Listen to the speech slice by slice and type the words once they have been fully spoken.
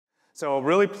So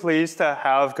really pleased to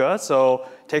have Ge, so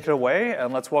take it away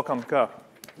and let's welcome Ge.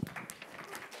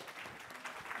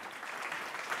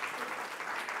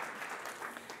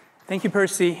 Thank you,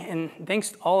 Percy, and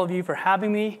thanks to all of you for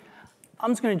having me. I'm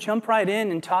just going to jump right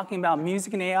in and talking about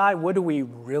music and AI. What do we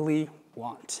really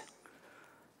want?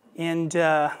 And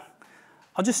I'll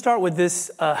just start with this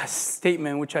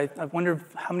statement, which I wonder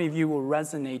how many of you will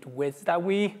resonate with, that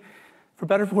we, for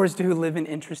better or for worse, do live in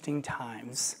interesting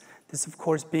times. This, of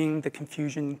course, being the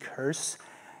Confucian curse.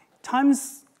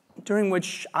 Times during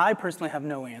which I personally have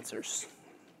no answers,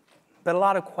 but a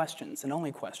lot of questions, and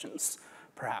only questions,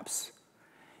 perhaps.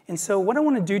 And so what I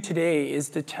want to do today is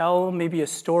to tell maybe a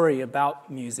story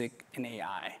about music and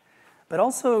AI, but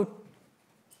also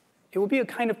it will be a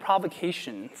kind of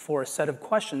provocation for a set of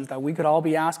questions that we could all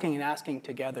be asking and asking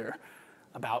together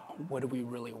about what do we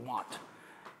really want.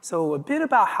 So a bit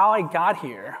about how I got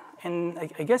here, and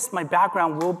I guess my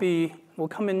background will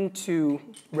come into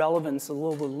relevance a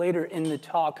little bit later in the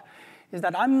talk, is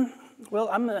that I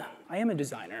am a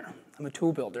designer. I'm a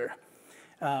tool builder.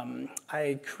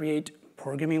 I create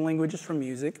programming languages for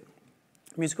music,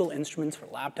 musical instruments for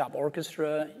laptop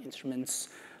orchestra, instruments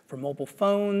for mobile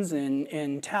phones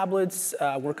and tablets,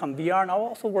 work on VR, and I'll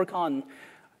also work on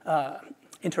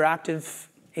interactive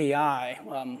AI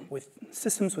with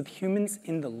systems with humans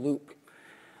in the loop.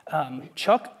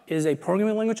 Chuck is a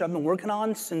programming language I've been working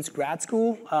on since grad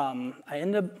school.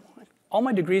 All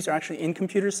my degrees are actually in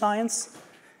computer science,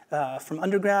 from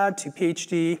undergrad to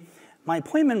PhD. My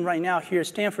appointment right now here at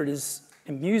Stanford is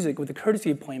in music with a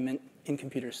courtesy appointment in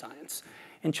computer science.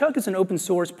 And Chuck is an open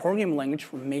source programming language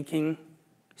for making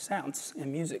sounds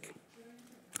and music.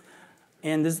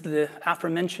 And this is the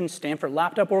aforementioned Stanford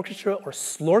Laptop Orchestra, or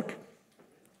SLORC.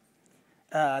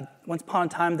 Once upon a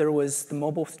time, there was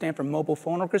the Stanford Mobile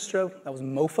Phone Orchestra. That was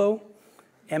MoPho,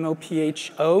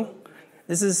 M-O-P-H-O.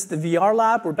 This is the VR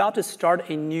lab. We're about to start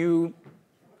a new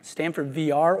Stanford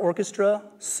VR orchestra,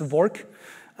 SVORC.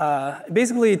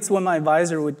 Basically, it's what my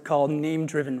advisor would call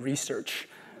name-driven research.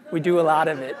 We do a lot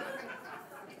of it.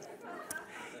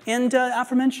 And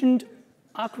aforementioned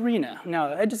Ocarina.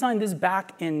 Now, I designed this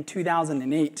back in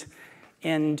 2008,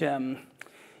 and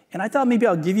I thought maybe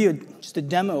I'll give you just a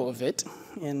demo of it.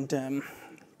 And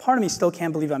part of me still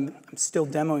can't believe I'm still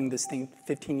demoing this thing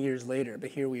 15 years later, but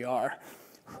here we are.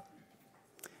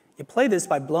 You play this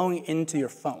by blowing into your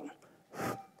phone,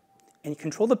 and you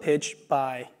control the pitch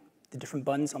by the different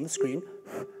buttons on the screen.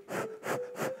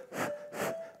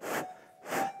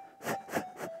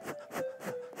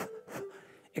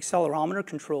 Accelerometer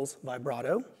controls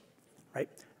vibrato, right?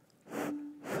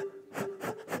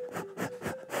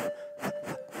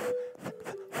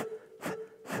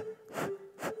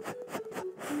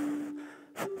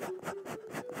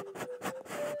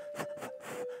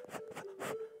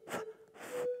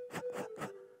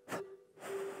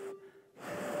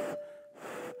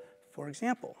 For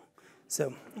example.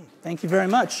 So, thank you very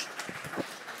much.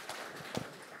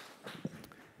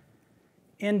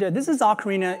 And this is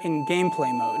Ocarina in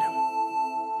gameplay mode.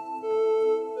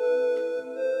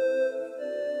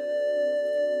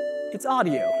 It's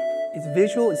audio, it's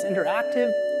visual, it's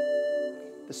interactive.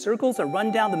 The circles are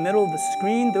run down the middle of the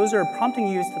screen. Those are prompting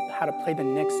you as to how to play the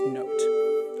next note.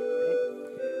 Right?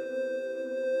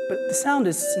 But the sound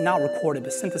is not recorded,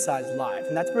 but synthesized live.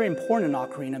 And that's very important in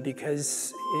Ocarina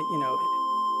because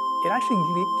it actually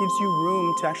gives you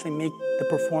room to actually make the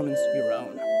performance your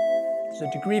own. There's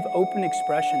a degree of open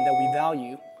expression that we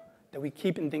value, that we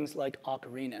keep in things like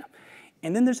Ocarina.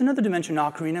 And then there's another dimension in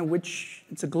Ocarina, which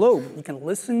it's a globe. You can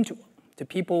listen to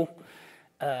people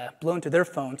blow into their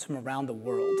phones from around the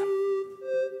world.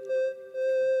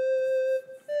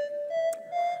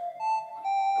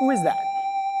 Who is that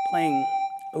playing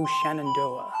O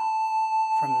Shenandoah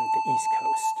from the East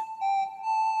Coast?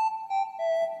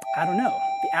 I don't know.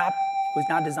 The app was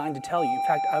not designed to tell you. In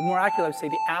fact, more accurately, I would say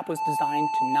the app was designed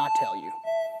to not tell you.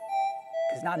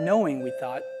 Because not knowing, we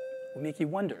thought, would make you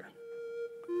wonder.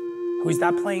 Who is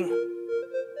that playing?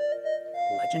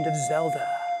 Legend of Zelda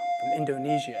from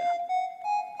Indonesia.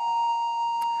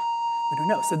 We don't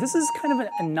know. So this is kind of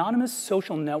an anonymous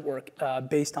social network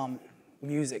based on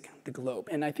music, the globe.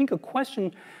 And I think a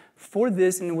question for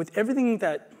this, and with everything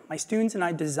that my students and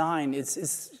I design, it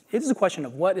is a question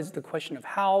of what, it's the question of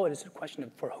how, it is a question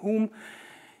of for whom,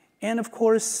 and of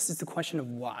course, it's the question of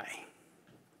why.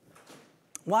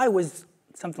 Why was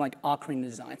something like Ocarina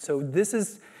designed? So this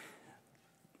is,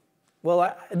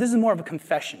 this is more of a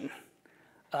confession.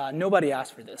 Nobody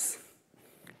asked for this,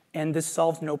 and this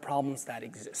solves no problems that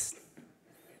exist.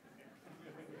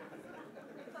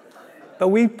 But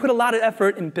we put a lot of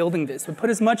effort in building this. We put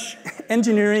as much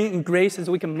engineering and grace as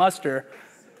we can muster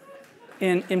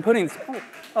in putting this.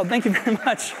 Oh, thank you very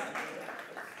much.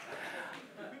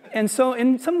 And so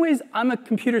in some ways, I'm a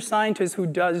computer scientist who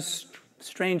does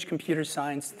strange computer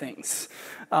science things.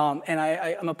 And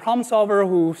I'm a problem solver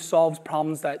who solves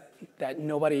problems that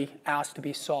nobody asked to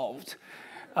be solved.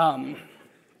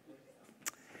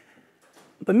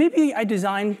 But maybe I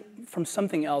design from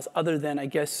something else other than, I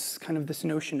guess, kind of this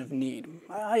notion of need.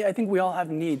 I think we all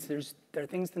have needs. There are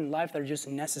things in life that are just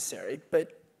necessary.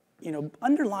 But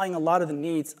underlying a lot of the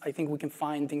needs, I think we can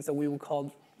find things that we would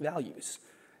call values,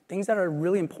 things that are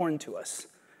really important to us.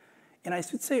 And I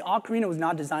should say Ocarina was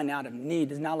not designed out of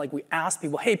need. It's not like we asked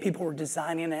people, hey, people, we're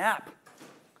designing an app.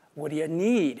 What do you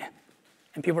need?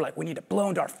 And people were like, we need to blow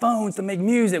into our phones to make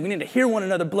music. We need to hear one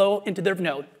another blow into their...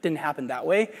 No, it didn't happen that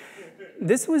way.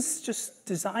 This was just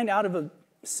designed out of a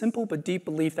simple but deep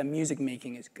belief that music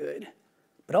making is good.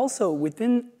 But also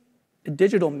within a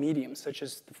digital medium such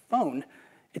as the phone,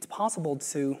 it's possible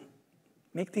to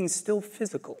make things still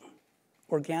physical,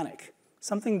 organic,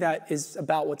 something that is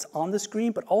about what's on the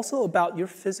screen, but also about your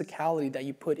physicality that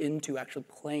you put into actually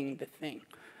playing the thing.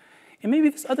 And maybe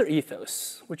this other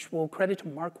ethos, which we'll credit to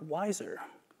Mark Weiser,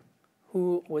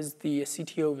 who was the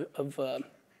CTO of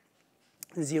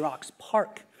Xerox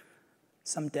PARC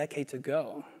some decades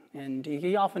ago. And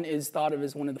he often is thought of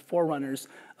as one of the forerunners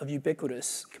of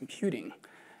ubiquitous computing.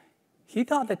 He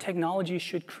thought that technology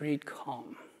should create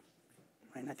calm.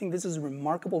 Right? And I think this is a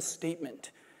remarkable statement.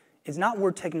 It's not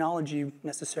where technology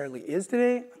necessarily is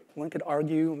today. One could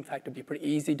argue, in fact, it'd be pretty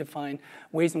easy to find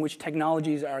ways in which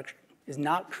technologies is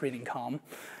not creating calm.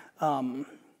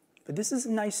 But this is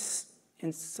a nice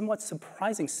and somewhat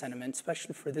surprising sentiment,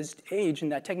 especially for this age, in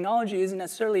that technology isn't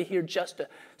necessarily here just to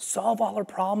solve all our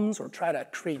problems or try to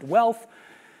create wealth,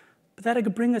 but that it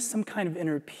could bring us some kind of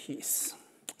inner peace.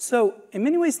 So in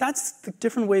many ways, that's the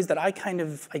different ways that I kind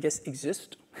of, I guess,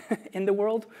 exist in the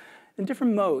world, in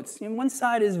different modes. One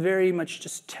side is very much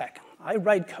just tech. I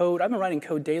write code. I've been writing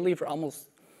code daily for almost,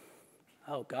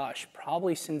 oh gosh,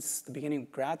 probably since the beginning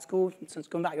of grad school, since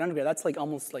going back to undergrad. That's like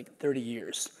almost like 30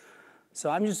 years. So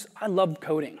I love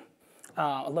coding.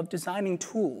 I love designing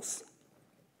tools.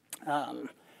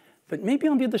 But maybe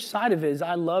on the other side of it is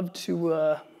I love to,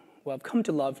 well, I've come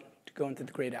to love to go into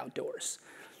the great outdoors.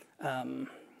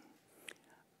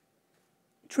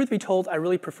 Truth be told, I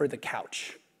really prefer the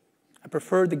couch. I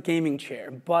prefer the gaming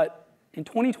chair. But in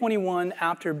 2021,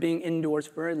 after being indoors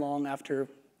very long, after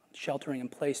sheltering in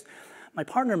place, my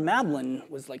partner, Madeline,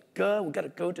 was like, we got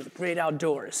to go to the great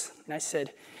outdoors. And I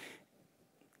said,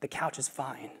 the couch is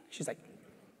fine. She's like,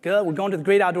 we're going to the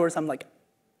great outdoors. I'm like,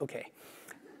 okay.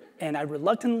 And I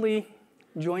reluctantly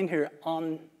joined her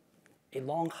on a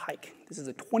long hike. This is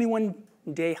a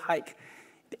 21-day hike,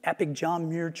 the epic John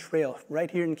Muir Trail right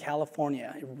here in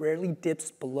California. It rarely dips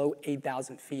below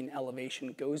 8,000 feet in elevation.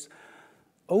 It goes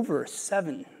over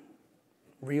 7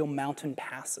 real mountain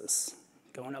passes,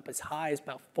 going up as high as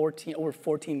about over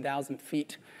 14,000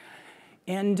 feet.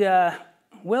 And,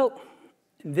 well,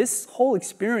 this whole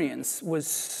experience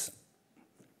was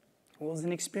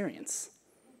an experience.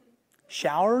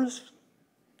 Showers,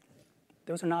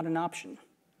 those are not an option.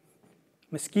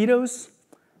 Mosquitoes,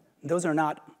 those are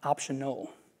not optional.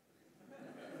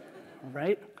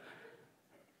 Right?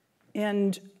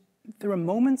 And there were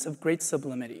moments of great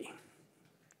sublimity.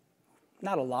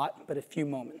 Not a lot, but a few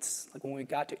moments. Like when we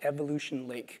got to Evolution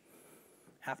Lake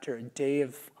after a day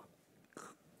of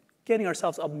getting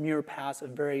ourselves up Muir Pass, a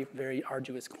very, very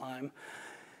arduous climb.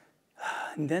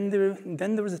 And then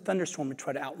there was a thunderstorm we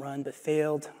tried to outrun, but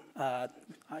failed. I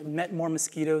met more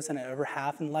mosquitoes than I ever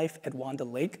have in life at Wanda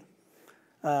Lake.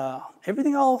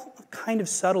 Everything all kind of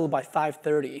settled by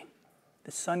 5:30.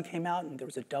 The sun came out and there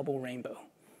was a double rainbow.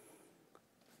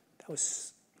 That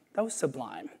was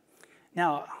sublime.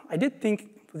 Now, I did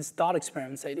think for this thought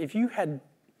experiment, say, if you had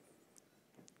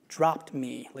dropped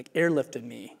me, like airlifted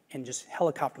me, and just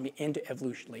helicoptered me into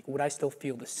Evolution Lake, would I still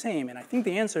feel the same? And I think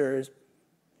the answer is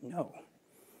no.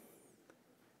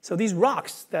 So these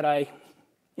rocks that I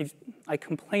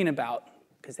complain about,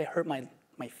 because they hurt my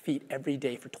feet every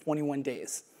day for 21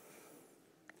 days,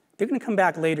 they're going to come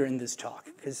back later in this talk,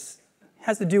 because it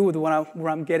has to do with where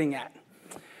I'm getting at.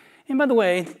 And by the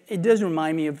way, it does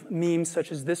remind me of memes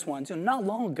such as this one. So not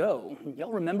long ago,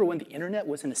 y'all remember when the internet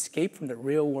was an escape from the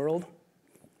real world?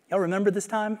 Y'all remember this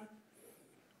time?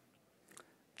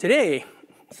 Today,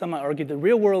 some might argue the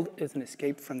real world is an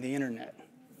escape from the internet.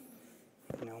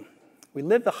 We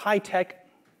live the high-tech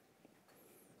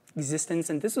existence,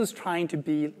 and this was trying to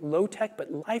be low-tech,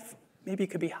 but life maybe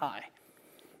could be high.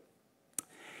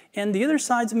 And the other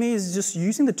side to me is just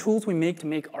using the tools we make to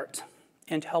make art.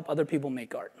 and to help other people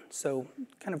make art. So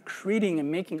kind of creating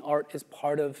and making art is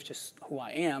part of just who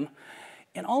I am.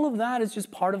 And all of that is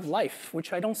just part of life,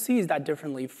 which I don't see as that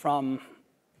differently from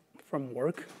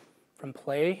work, from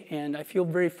play, and I feel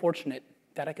very fortunate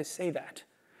that I could say that.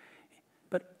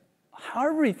 But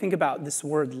however you think about this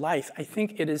word life, I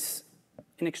think it is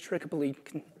inextricably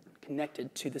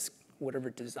connected to this whatever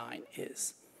design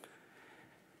is.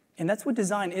 And that's what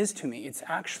design is to me. It's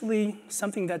actually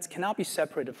something that cannot be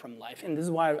separated from life. And this is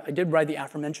why I did write the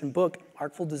aforementioned book,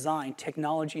 Artful Design,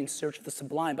 Technology in Search of the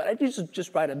Sublime. But I didn't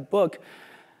just write a book,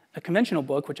 a conventional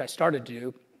book, which I started to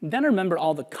do. Then I remember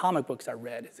all the comic books I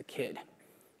read as a kid.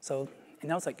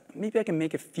 And I was like, maybe I can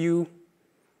make a few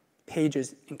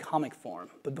pages in comic form.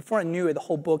 But before I knew it, the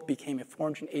whole book became a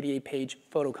 488-page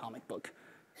photo comic book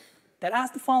that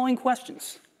asked the following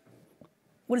questions.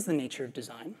 What is the nature of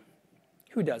design?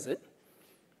 Who does it?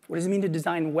 What does it mean to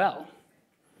design well?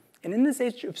 And in this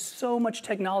age of so much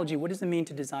technology, what does it mean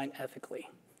to design ethically?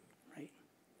 Right?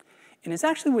 And it's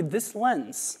actually with this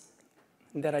lens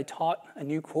that I taught a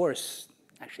new course,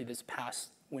 actually this past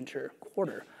winter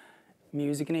quarter,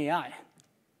 Music and AI.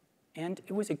 And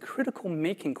it was a critical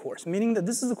making course, meaning that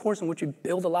this is a course in which we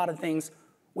build a lot of things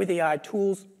with AI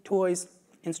tools, toys,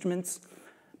 instruments,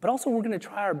 but also we're going to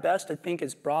try our best to think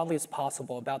as broadly as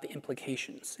possible about the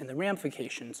implications and the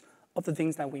ramifications of the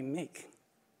things that we make.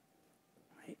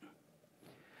 Right?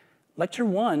 Lecture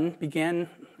 1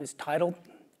 is titled,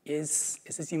 Is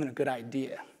this even a good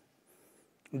idea?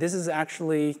 This is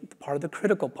actually part of the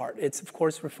critical part. It's, of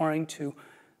course, referring to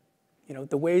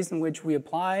the ways in which we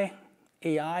apply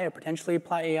AI or potentially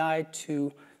apply AI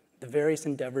to the various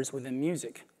endeavors within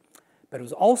music. But it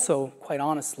was also, quite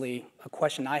honestly, a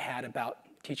question I had about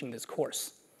teaching this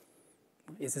course.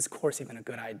 Is this course even a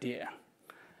good idea?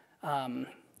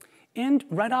 And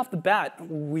right off the bat,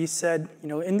 we said,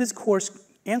 in this course,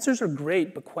 answers are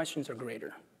great, but questions are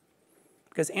greater.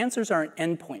 Because answers are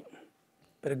an endpoint.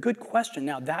 But a good question,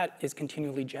 now that is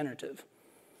continually generative.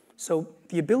 So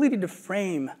the ability to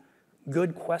frame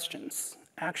good questions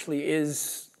actually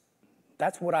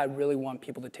that's what I really want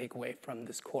people to take away from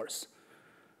this course.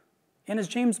 And as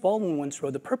James Baldwin once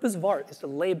wrote, the purpose of art is to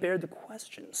lay bare the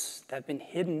questions that have been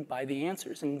hidden by the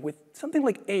answers. And with something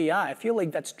like AI, I feel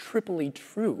like that's triply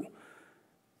true,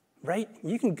 right?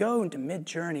 You can go into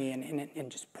Mid-Journey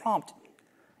and just prompt,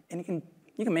 and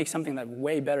you can make something that's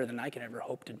way better than I could ever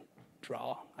hope to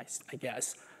draw, I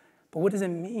guess. But what does it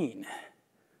mean,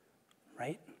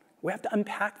 right? We have to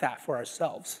unpack that for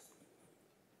ourselves.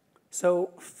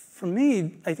 So for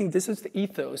me, I think this is the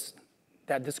ethos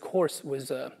that this course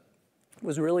was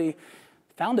really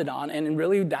founded on, and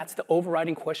really that's the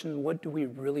overriding question, what do we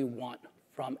really want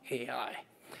from AI?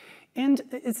 And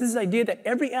it's this idea that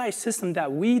every AI system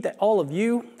that all of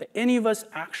you, that any of us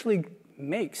actually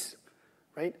makes,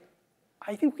 right?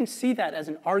 I think we can see that as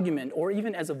an argument or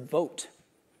even as a vote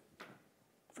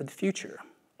for the future,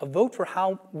 a vote for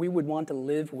how we would want to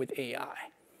live with AI.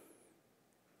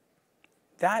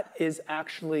 That is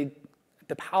actually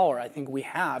the power I think we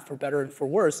have, for better and for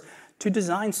worse, to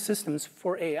design systems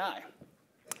for AI.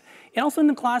 And also in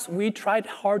the class, we tried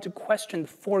hard to question the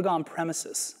foregone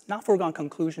premises, not foregone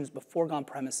conclusions, but foregone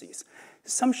premises,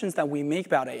 assumptions that we make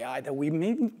about AI that we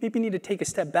maybe need to take a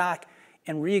step back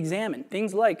and re-examine.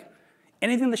 Things like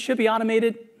anything that should be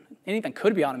automated, anything that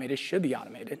could be automated should be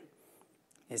automated.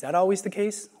 Is that always the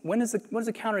case? What is a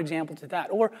counterexample to that?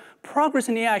 Or progress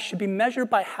in AI should be measured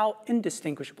by how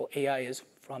indistinguishable AI is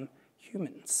from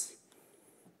humans.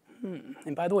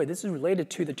 And by the way, this is related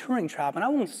to the Turing trap, and I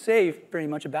won't say very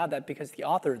much about that because the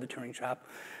author of the Turing trap,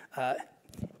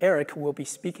 Eric, will be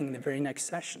speaking in the very next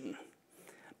session.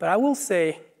 But I will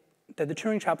say that the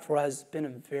Turing trap for us has been a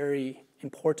very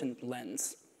important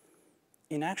lens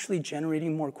in actually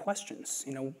generating more questions.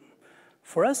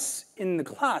 For us in the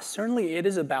class, certainly it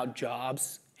is about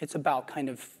jobs. It's about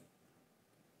it's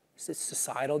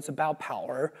societal, it's about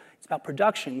power, it's about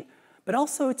production. But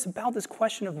also it's about this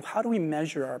question of how do we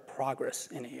measure our progress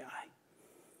in AI,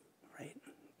 right?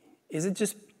 Is it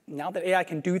just, now that AI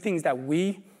can do things that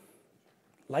we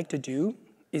like to do,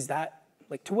 is that,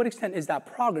 to what extent is that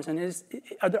progress? And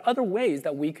are there other ways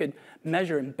that we could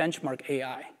measure and benchmark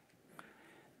AI?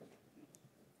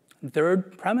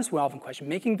 Third premise we often question,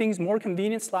 making things more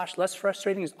convenient / less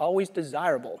frustrating is always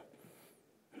desirable.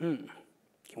 Can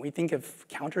we think of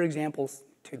counterexamples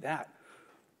to that?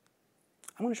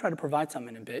 I'm going to try to provide some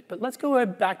in a bit, but let's go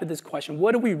back to this question.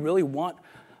 What do we really want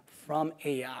from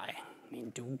AI?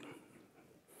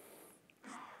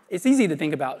 It's easy to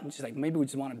think about, just maybe we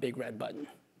just want a big red button.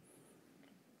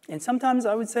 And sometimes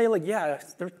I would say, yeah,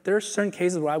 there are certain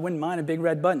cases where I wouldn't mind a big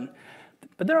red button.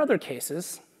 But there are other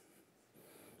cases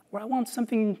where I want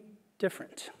something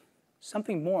different,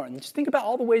 something more. And just think about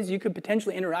all the ways you could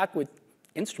potentially interact with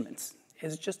instruments.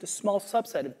 It's just a small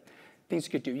subset of things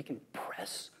you could do. You can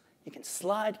press, you can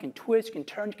slide, you can twist, you can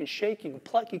turn, you can shake, you can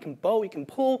pluck, you can bow, you can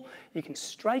pull, you can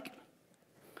strike,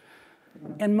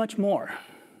 and much more.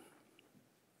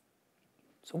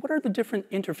 So what are the different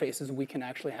interfaces we can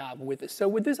actually have with this? So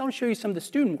with this, I'll show you some of the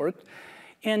student work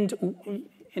and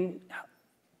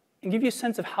give you a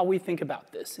sense of how we think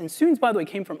about this. And students, by the way,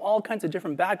 came from all kinds of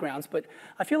different backgrounds, but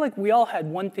I feel like we all had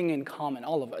one thing in common,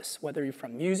 all of us, whether you're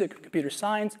from music, computer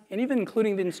science, and even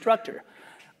including the instructor.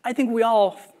 I think we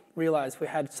all realized we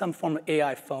had some form of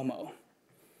AI FOMO.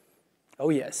 Oh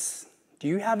yes. Do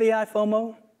you have AI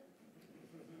FOMO?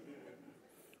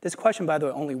 This question, by the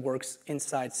way, only works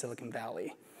inside Silicon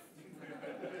Valley.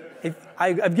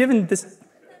 I've given this,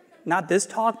 not this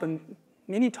talk, but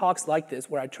many talks like this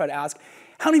where I try to ask,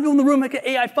 how many people in the room make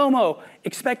AI FOMO?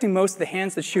 Expecting most of the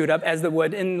hands to shoot up as they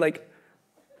would in like,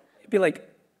 it'd be like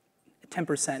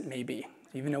 10% maybe.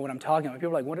 You even know what I'm talking about.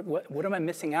 People are like, what am I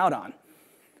missing out on?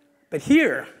 But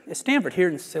here at Stanford, here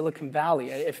in Silicon Valley,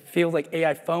 it feels like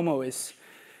AI FOMO is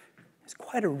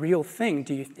quite a real thing.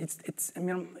 I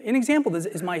mean, an example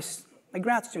is my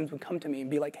grad students would come to me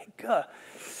and be like, hey, Ge,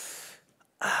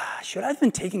 should I have been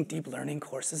taking deep learning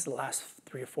courses the last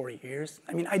 3 or 4 years?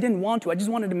 I mean, I didn't want to. I just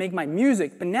wanted to make my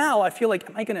music. But now I feel like,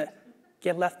 am I going to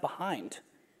get left behind?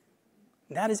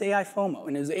 And that is AI FOMO.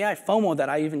 And it was AI FOMO that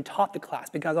I even taught the class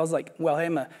because I was like, well, hey,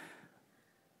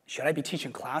 should I be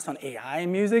teaching class on AI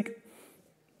and music?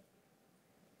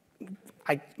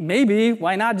 Maybe,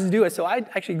 why not just do it? So I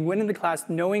actually went into class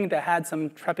knowing that I had some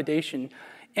trepidation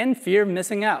and fear of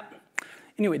missing out.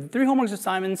 Anyway, 3 homework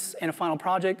assignments and a final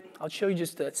project. I'll show you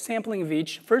just a sampling of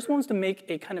each. First one is to make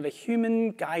a kind of a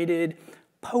human-guided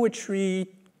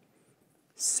poetry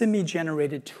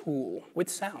semi-generated tool with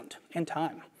sound and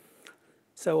time.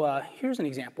 So here's an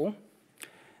example.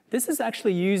 This is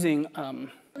actually using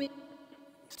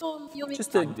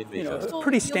just a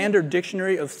pretty standard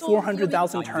dictionary of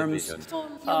 400,000 terms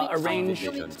arranged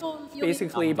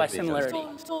basically by similarity.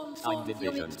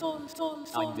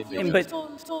 But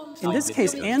in this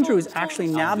case, Andrew is actually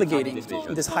navigating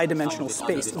this high-dimensional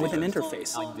space with an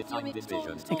interface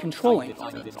and controlling.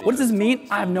 What does this mean?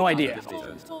 I have no idea.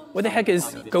 What the heck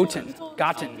is goten?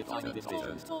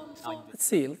 Let's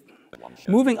see.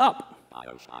 Moving up.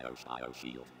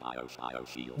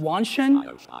 Wanshen?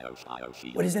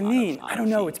 What does it mean? I don't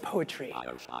know, it's poetry.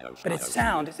 But it's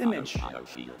sound, it's image.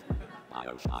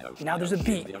 Now there's a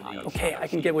beat. Okay, I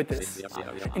can get with this.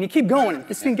 And you keep going.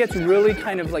 This thing gets really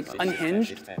kind of like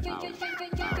unhinged.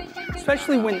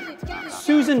 Especially when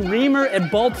Susan Reamer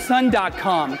at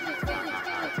bulbsun.com.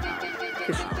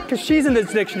 Because she's in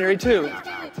this dictionary too.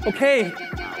 Okay,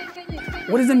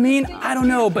 what does it mean? I don't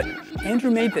know, but Andrew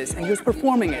made this and he was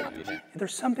performing it.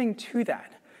 There's something to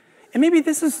that. And maybe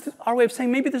this is our way of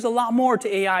saying maybe there's a lot more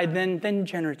to AI than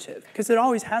generative, because it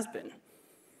always has been.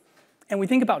 And we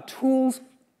think about tools,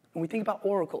 and we think about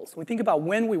oracles. We think about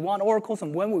when we want oracles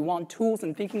and when we want tools,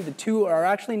 and thinking the two are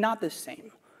actually not the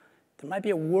same. There might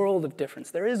be a world of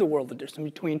difference. There is a world of difference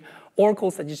between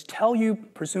oracles that just tell you,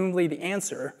 presumably, the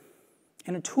answer,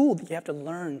 and a tool that you have to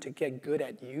learn to get good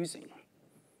at using.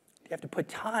 You have to put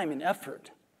time and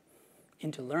effort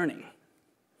into learning.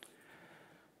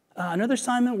 Another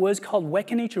assignment was called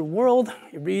Weckinator Your World.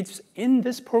 It reads, in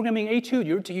this programming etude,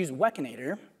 you're to use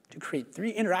Weckinator to create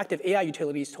 3 interactive AI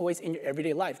utilities toys in your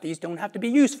everyday life. These don't have to be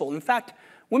useful. In fact,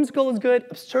 whimsical is good,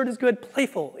 absurd is good,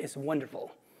 playful is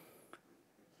wonderful.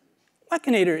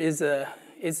 Weckinator is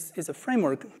a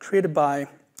framework created by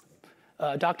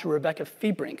Dr. Rebecca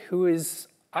Febrink, who is,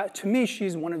 to me,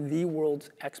 she's one of the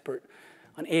world's expert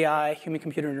on AI,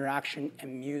 human-computer interaction,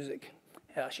 and music.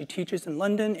 She teaches in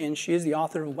London, and she is the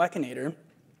author of Weckinator,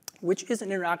 which is an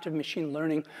interactive machine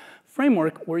learning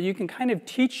framework where you can kind of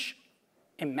teach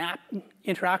and map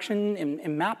interaction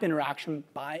and map interaction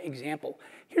by example.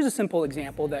 Here's a simple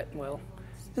example that, well,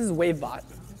 this is WaveBot.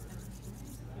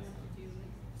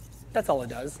 That's all it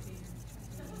does.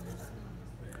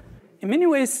 In many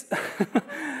ways,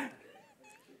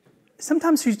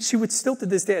 sometimes she would still to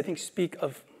this day, I think, speak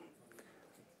of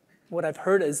what I've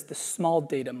heard as the small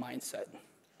data mindset,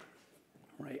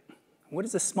 right? What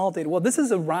is a small data? Well, this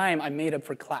is a rhyme I made up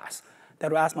for class that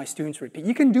I'll ask my students to repeat.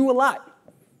 You can do a lot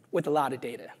with a lot of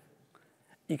data.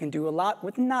 You can do a lot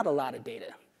with not a lot of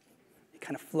data. It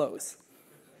kind of flows,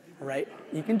 right?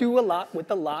 You can do a lot with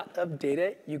a lot of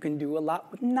data. You can do a lot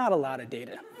with not a lot of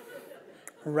data,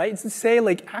 right? To say,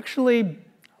 like, actually,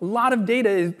 a lot of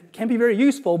data can be very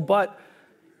useful, but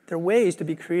there are ways to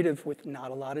be creative with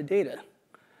not a lot of data.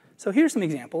 So here's some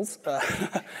examples.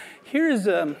 Here's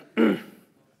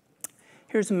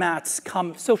Matt's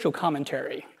social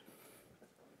commentary.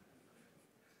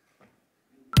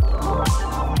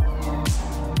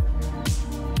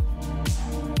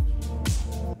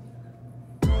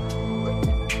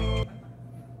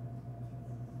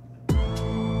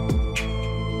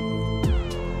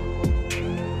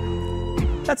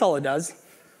 That's all it does.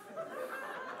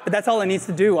 But that's all it needs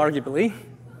to do, arguably.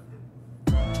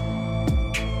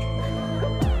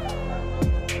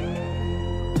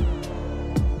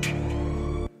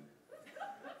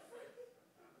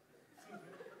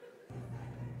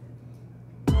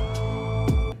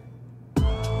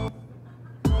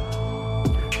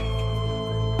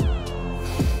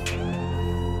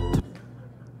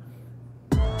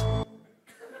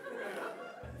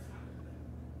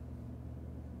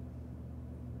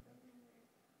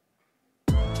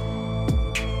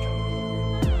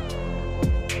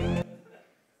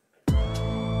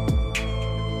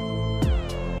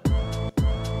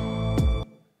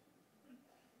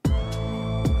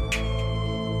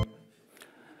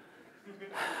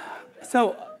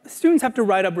 So students have to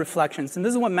write up reflections, and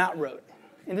this is what Matt wrote.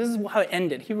 And this is how it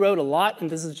ended. He wrote a lot, and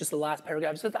this is just the last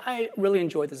paragraph. He said, I really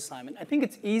enjoyed this assignment. I think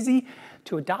it's easy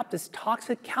to adopt this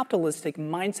toxic capitalistic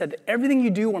mindset that everything you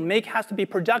do or make has to be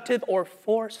productive or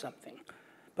for something.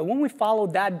 But when we follow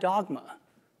that dogma,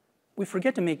 we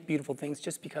forget to make beautiful things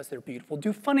just because they're beautiful,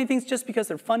 do funny things just because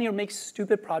they're funny, or make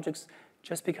stupid projects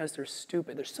just because they're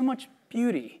stupid. There's so much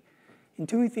beauty in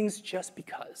doing things just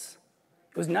because.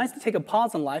 It was nice to take a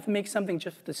pause in life and make something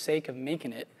just for the sake of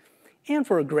making it, and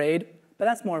for a grade, but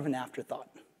that's more of an afterthought.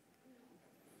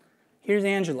 Here's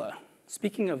Angela,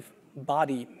 speaking of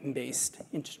body-based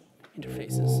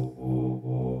interfaces.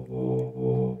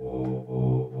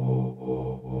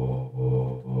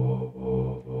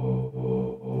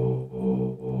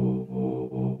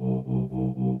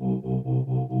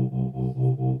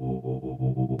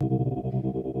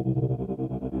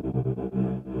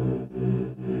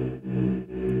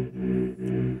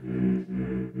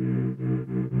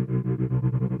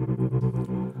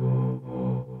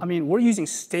 I mean, we're using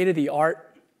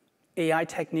state-of-the-art AI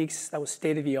techniques that was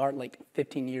state-of-the-art like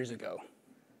 15 years ago,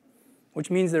 which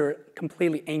means they're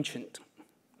completely ancient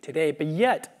today. But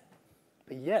yet,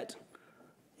 you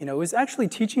know, it was actually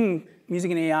teaching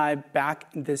music and AI back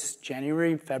this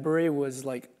January, February was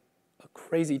like a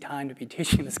crazy time to be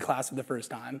teaching this class for the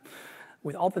first time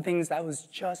with all the things that was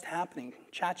just happening.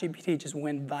 ChatGPT just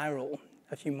went viral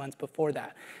a few months before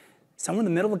that. Somewhere in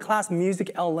the middle of the class,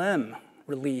 Music LM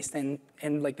released, and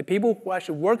like the people who are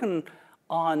actually working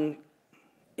on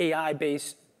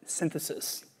AI-based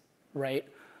synthesis, right?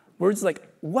 We're just like,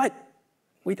 what?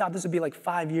 We thought this would be like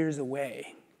 5 years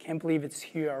away. Can't believe it's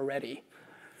here already.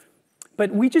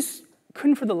 But we just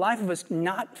couldn't for the life of us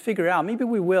not figure out, maybe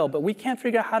we will, but we can't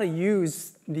figure out how to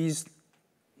use these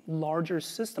larger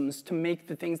systems to make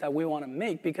the things that we want to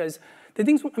make, because the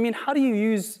things, I mean, how do you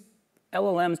use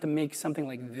LLMs to make something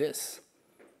like this?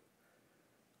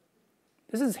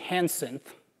 This is hand synth.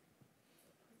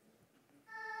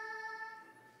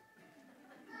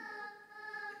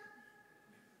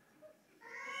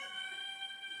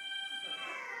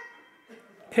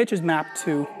 Pitch is mapped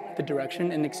to the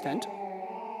direction and extent.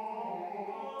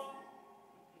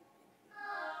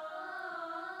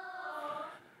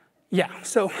 Yeah,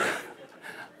 so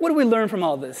what do we learn from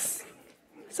all this?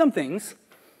 Some things.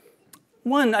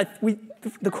 One,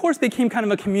 the course became kind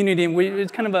of a community, and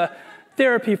it's kind of a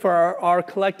therapy for our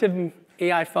collective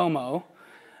AI FOMO.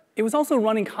 It was also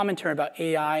running commentary about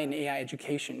AI and AI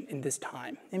education in this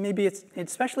time. And maybe it's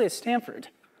especially at Stanford,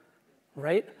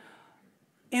 right?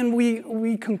 And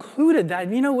we concluded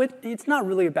that, you know, it's not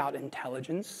really about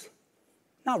intelligence.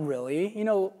 Not really. You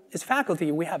know, as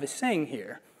faculty, we have a saying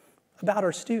here about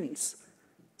our students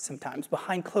sometimes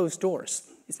behind closed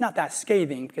doors. It's not that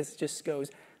scathing because it just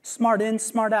goes smart in,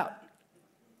 smart out.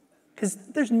 Because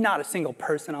there's not a single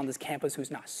person on this campus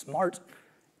who's not smart.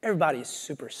 Everybody is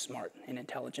super smart and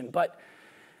intelligent. But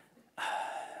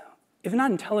if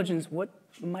not intelligence, what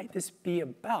might this be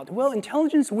about? Well,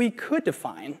 intelligence we could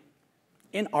define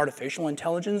in artificial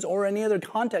intelligence or any other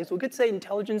context. We could say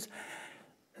intelligence,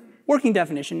 working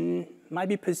definition, might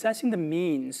be possessing the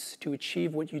means to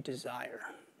achieve what you desire.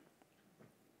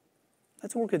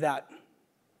 Let's work with that.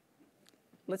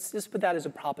 Let's just put that as a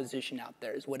proposition out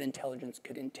there, is what intelligence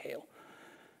could entail.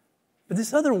 But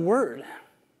this other word,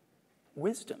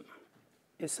 wisdom,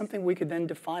 is something we could then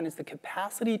define as the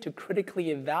capacity to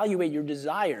critically evaluate your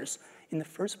desires in the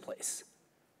first place,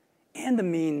 and the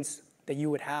means that you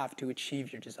would have to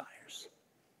achieve your desires.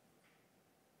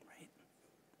 Right?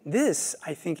 This,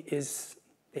 I think, is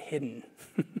the hidden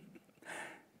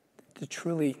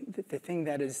the thing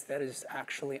that is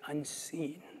actually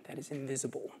unseen, that is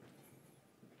invisible,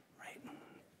 right?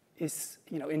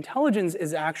 Intelligence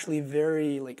is actually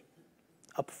very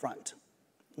upfront,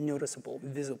 noticeable,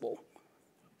 visible,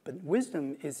 but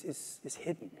wisdom is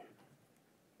hidden.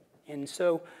 And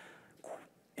so,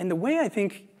 the way I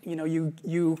think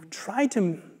you try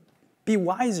to be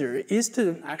wiser is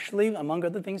to actually, among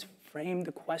other things, frame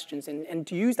the questions and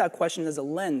to use that question as a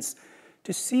lens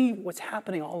to see what's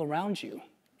happening all around you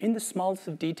in the smallest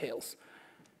of details.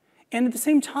 And at the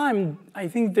same time, I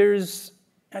think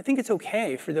it's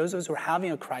okay for those of us who are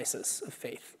having a crisis of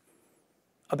faith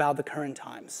about the current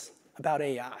times, about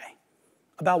AI,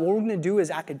 about what we're going to do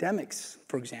as academics,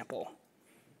 for example.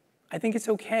 I think it's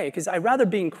okay, because I'd rather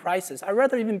be in crisis. I'd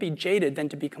rather even be jaded than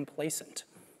to be complacent.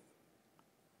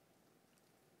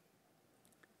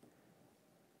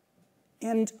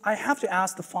 And I have to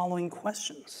ask the following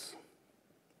questions,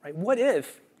 right?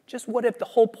 Just what if the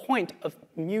whole point of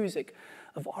music,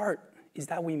 of art, is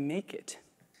that we make it?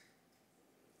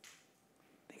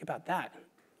 Think about that.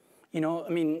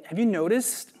 Have you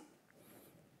noticed?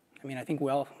 I think,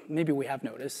 maybe we have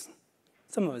noticed,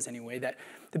 some of us anyway, that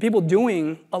the people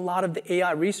doing a lot of the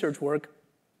AI research work,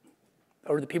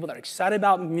 or the people that are excited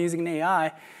about music and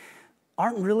AI,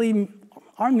 aren't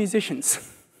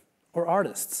musicians or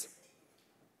artists,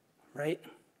 right?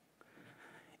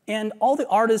 And all the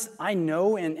artists I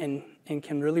know and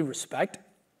can really respect,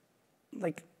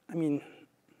 I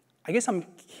guess I'm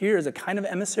here as a kind of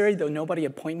emissary, though nobody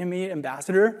appointed me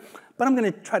ambassador, but I'm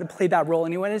going to try to play that role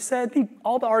anyway. And I said, I think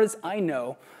all the artists I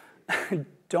know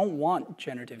don't want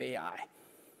generative AI,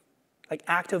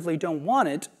 actively don't want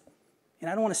it. And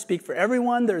I don't want to speak for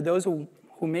everyone. There are those who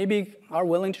maybe are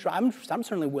willing to try. I'm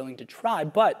certainly willing to try.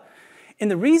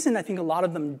 And the reason I think a lot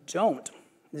of them don't,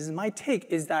 this is my take,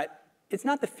 is that it's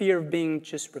not the fear of being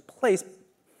just replaced,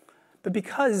 but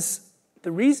because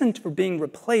the reason for being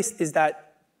replaced is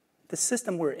that the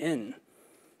system we're in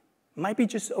might be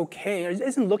just okay. It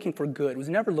isn't looking for good. It was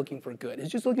never looking for good. It's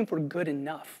just looking for good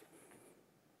enough.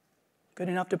 Good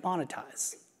enough to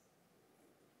monetize,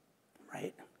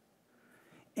 right?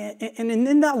 And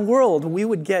in that world, we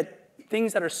would get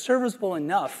things that are serviceable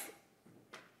enough,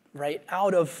 right,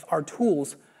 out of our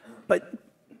tools, but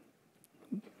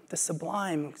the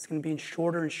sublime is going to be in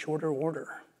shorter and shorter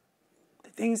order. The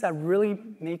things that really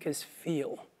make us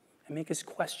feel and make us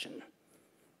question.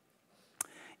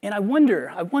 And I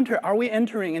wonder, are we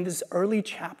entering in this early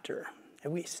chapter,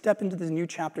 and we step into this new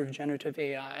chapter of generative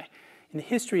AI, in the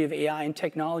history of AI and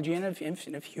technology and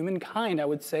of humankind, I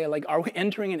would say, are we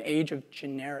entering an age of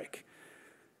generic,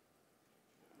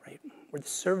 right? Where the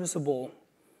serviceable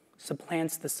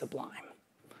supplants the sublime.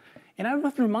 And I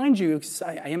have to remind you, because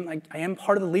I am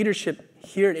part of the leadership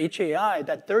here at HAI,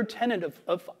 that third tenet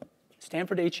of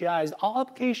Stanford HAI is all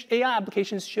AI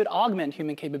applications should augment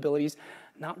human capabilities,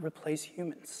 not replace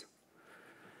humans.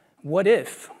 What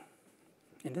if,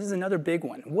 and this is another big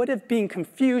one, what if being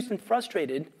confused and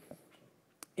frustrated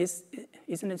is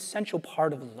an essential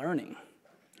part of learning,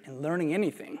 and learning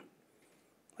anything?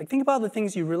 Think about the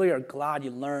things you really are glad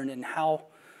you learned and how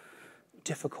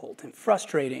difficult and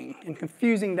frustrating and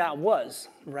confusing that was,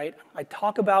 right? I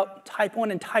talk about type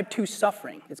 1 and type 2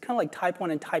 suffering. It's kind of like type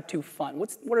 1 and type 2 fun.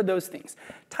 What are those things?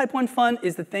 Type 1 fun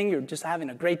is the thing you're just having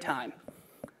a great time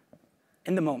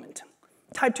in the moment.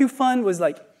 Type 2 fun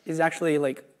is actually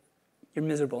you're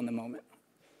miserable in the moment.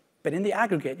 But in the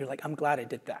aggregate, you're I'm glad I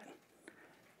did that.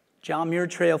 John Muir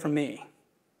Trail for me.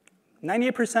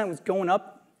 98% was going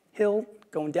uphill,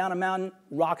 going down a mountain,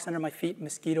 rocks under my feet,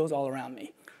 mosquitoes all around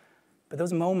me. But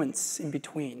those moments in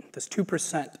between, those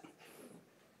 2%,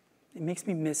 it makes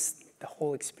me miss the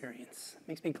whole experience. It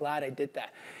makes me glad I did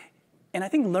that. And I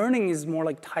think learning is more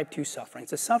like type 2 suffering.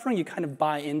 It's a suffering you kind of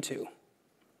buy into.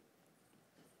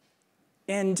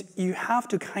 And you have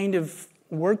to kind of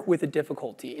work with the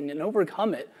difficulty and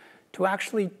overcome it to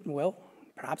actually,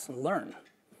 perhaps learn,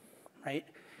 right?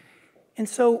 And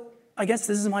so I guess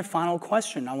this is my final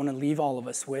question I want to leave all of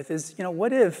us with is,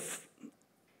 what if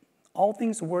all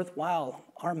things worthwhile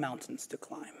are mountains to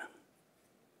climb,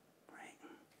 right?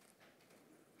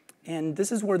 And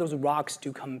this is where those rocks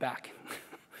do come back.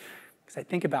 Because I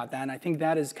think about that, and I think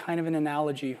that is kind of an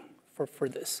analogy for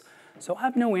this. So I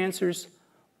have no answers,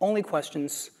 only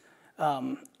questions.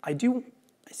 I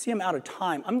see I'm out of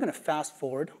time. I'm going to fast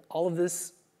forward. All of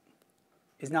this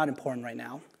is not important right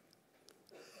now.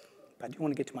 But I do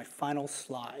want to get to my final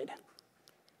slide.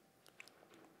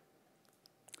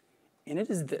 And it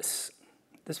is this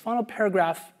final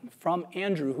paragraph from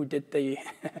Andrew, who did the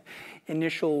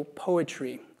initial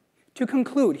poetry To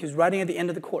conclude, he was writing at the end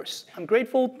of the course, I'm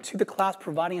grateful to the class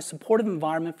providing a supportive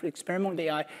environment for experimenting with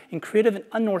AI in creative and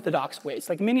unorthodox ways.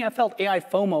 Like many, I felt AI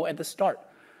FOMO at the start,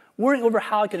 worrying over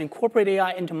how I could incorporate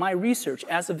AI into my research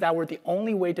as if that were the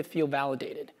only way to feel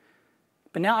validated.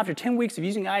 But now, after 10 weeks of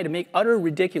using AI to make utter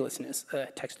ridiculousness,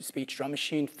 text-to-speech, drum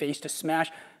machine,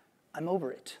 face-to-smash, I'm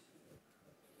over it.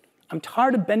 I'm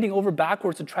tired of bending over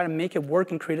backwards to try to make it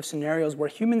work in creative scenarios where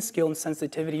human skill and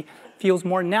sensitivity feels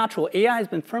more natural. AI has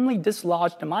been firmly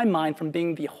dislodged in my mind from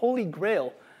being the holy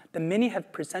grail that many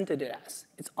have presented it as.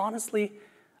 It's honestly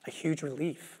a huge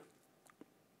relief.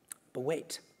 But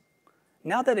wait,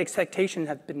 now that expectations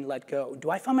have been let go, do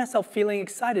I find myself feeling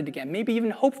excited again, maybe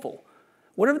even hopeful?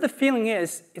 Whatever the feeling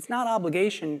is, it's not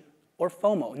obligation or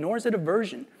FOMO, nor is it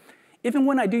aversion. Even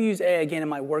when I do use AI again in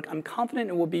my work, I'm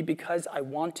confident it will be because I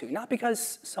want to, not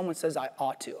because someone says I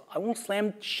ought to. I won't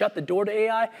shut the door to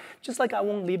AI, just like I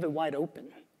won't leave it wide open.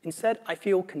 Instead, I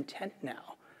feel content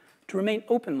now to remain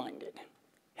open-minded.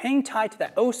 Hang tight to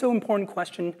that oh-so-important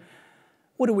question,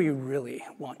 what do we really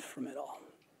want from it all?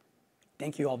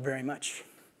 Thank you all very much.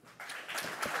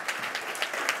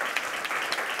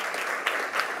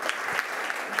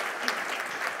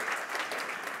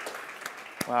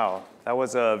 Wow, that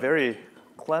was a very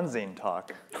cleansing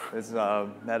talk. It's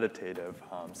meditative.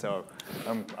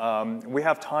 We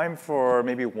have time for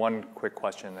maybe one quick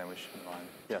question, then we should move on.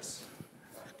 Yes.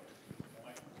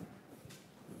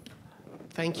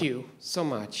 Thank you so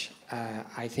much.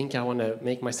 I think I want to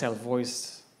make myself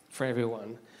voice for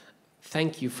everyone.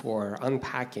 Thank you for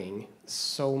unpacking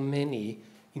so many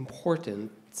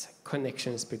important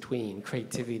connections between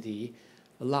creativity,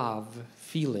 love,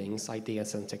 feelings,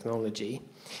 ideas, and technology.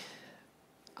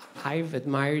 I've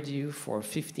admired you for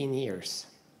 15 years.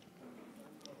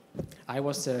 I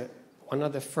was one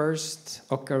of the first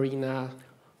ocarina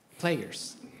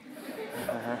players.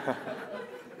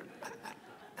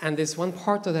 And there's one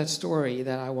part of that story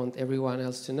that I want everyone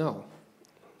else to know.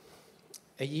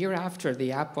 A year after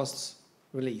the app was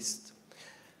released,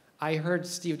 I heard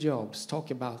Steve Jobs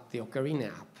talk about the Ocarina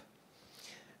app.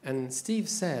 And Steve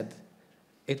said,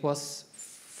 it was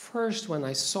first when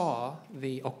I saw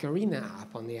the Ocarina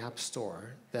app on the App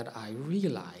Store that I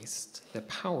realized the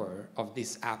power of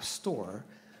this App Store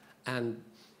and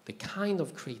the kind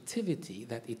of creativity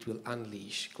that it will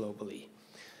unleash globally.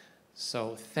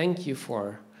 So thank you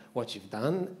for what you've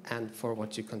done and for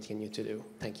what you continue to do.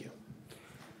 Thank you.